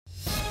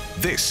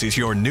This is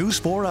your News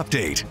 4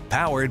 update,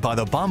 powered by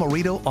the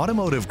Bomarito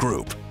Automotive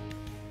Group.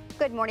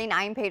 Good morning,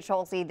 I'm Paige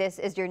Holsey. This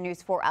is your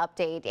News 4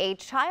 update. A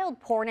child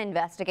porn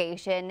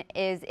investigation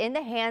is in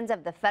the hands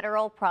of the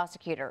federal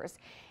prosecutors.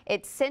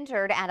 It's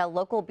centered at a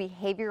local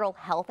behavioral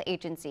health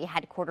agency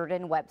headquartered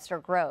in Webster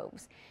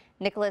Groves.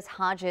 Nicholas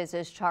Hodges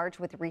is charged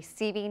with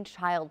receiving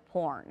child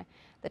porn.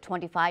 The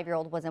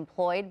 25-year-old was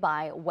employed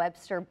by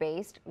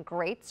Webster-based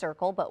Great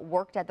Circle, but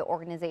worked at the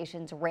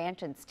organization's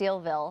ranch in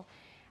Steelville.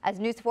 As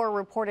News 4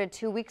 reported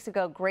 2 weeks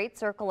ago, Great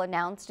Circle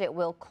announced it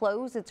will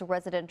close its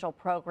residential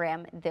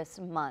program this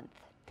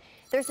month.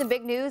 There's some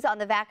big news on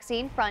the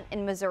vaccine front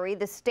in Missouri.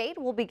 The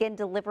state will begin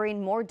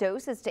delivering more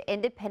doses to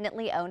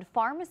independently owned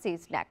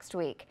pharmacies next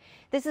week.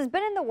 This has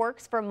been in the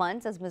works for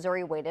months as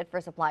Missouri waited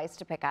for supplies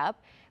to pick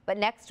up. But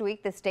next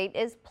week, the state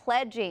is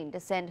pledging to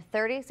send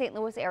 30 St.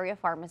 Louis area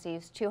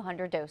pharmacies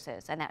 200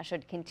 doses, and that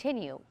should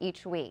continue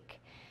each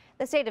week.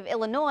 The state of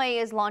Illinois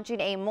is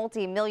launching a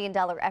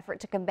multi-million-dollar effort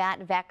to combat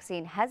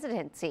vaccine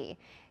hesitancy.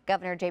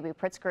 Governor J.B.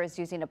 Pritzker is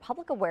using a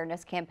public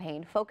awareness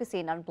campaign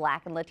focusing on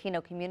Black and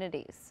Latino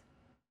communities.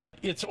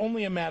 It's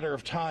only a matter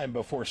of time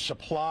before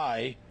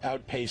supply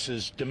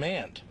outpaces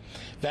demand.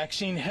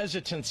 Vaccine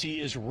hesitancy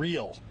is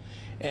real,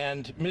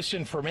 and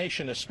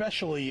misinformation,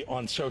 especially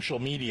on social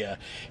media,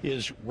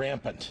 is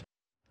rampant.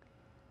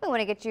 We want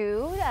to get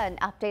you an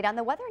update on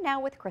the weather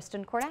now with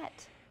Kristen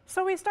Cornett.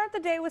 So we start the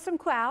day with some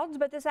clouds,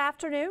 but this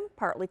afternoon,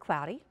 partly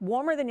cloudy.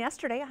 Warmer than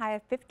yesterday, a high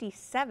of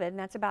 57.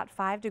 That's about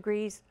 5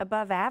 degrees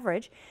above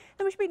average.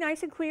 Then we should be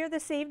nice and clear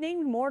this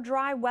evening. More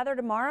dry weather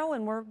tomorrow,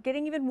 and we're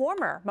getting even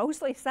warmer.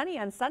 Mostly sunny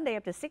on Sunday,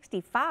 up to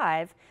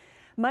 65.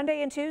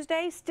 Monday and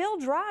Tuesday, still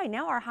dry.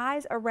 Now our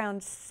highs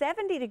around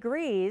 70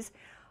 degrees,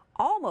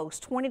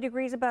 almost 20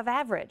 degrees above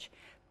average.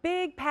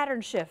 Big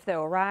pattern shift,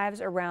 though, arrives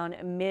around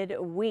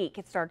midweek.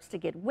 It starts to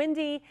get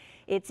windy.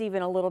 It's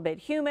even a little bit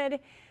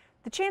humid.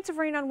 The chance of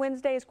rain on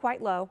Wednesday is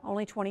quite low,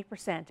 only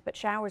 20%, but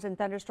showers and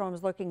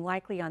thunderstorms looking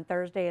likely on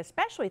Thursday,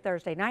 especially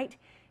Thursday night,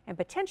 and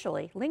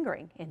potentially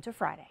lingering into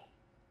Friday.